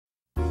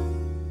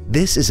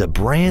This is a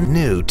brand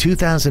new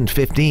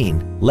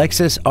 2015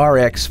 Lexus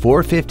RX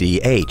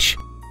 450h.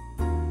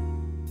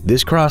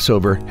 This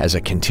crossover has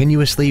a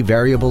continuously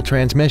variable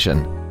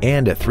transmission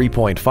and a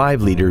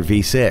 3.5-liter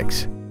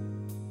V6.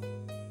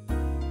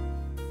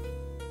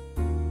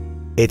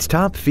 Its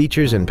top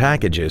features and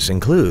packages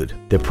include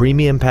the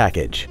Premium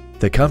Package,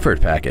 the Comfort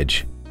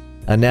Package,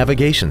 a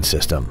navigation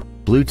system,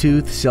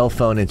 Bluetooth cell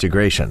phone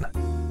integration,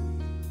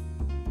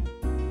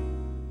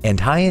 and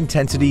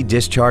high-intensity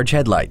discharge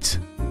headlights.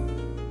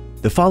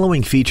 The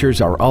following features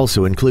are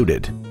also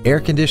included: air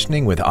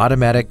conditioning with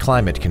automatic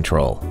climate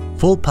control,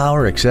 full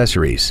power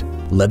accessories,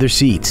 leather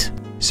seats,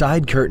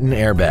 side curtain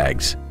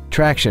airbags,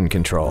 traction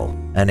control,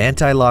 an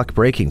anti-lock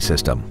braking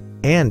system,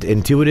 and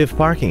intuitive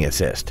parking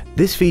assist.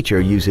 This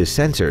feature uses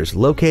sensors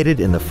located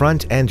in the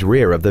front and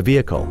rear of the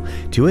vehicle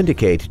to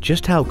indicate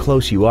just how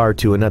close you are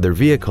to another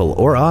vehicle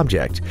or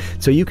object,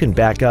 so you can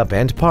back up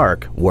and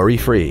park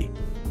worry-free.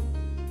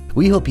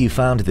 We hope you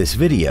found this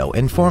video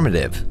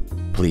informative.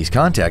 Please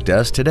contact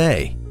us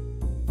today.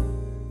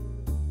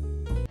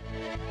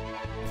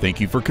 Thank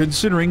you for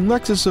considering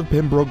Lexus of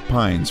Pembroke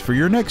Pines for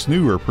your next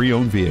new or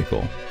pre-owned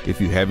vehicle. If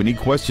you have any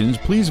questions,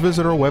 please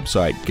visit our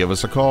website, give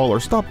us a call, or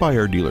stop by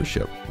our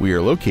dealership. We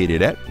are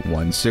located at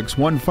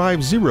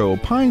 16150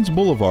 Pines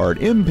Boulevard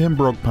in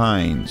Pembroke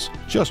Pines,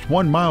 just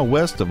 1 mile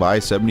west of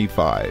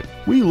I-75.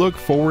 We look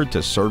forward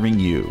to serving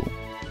you.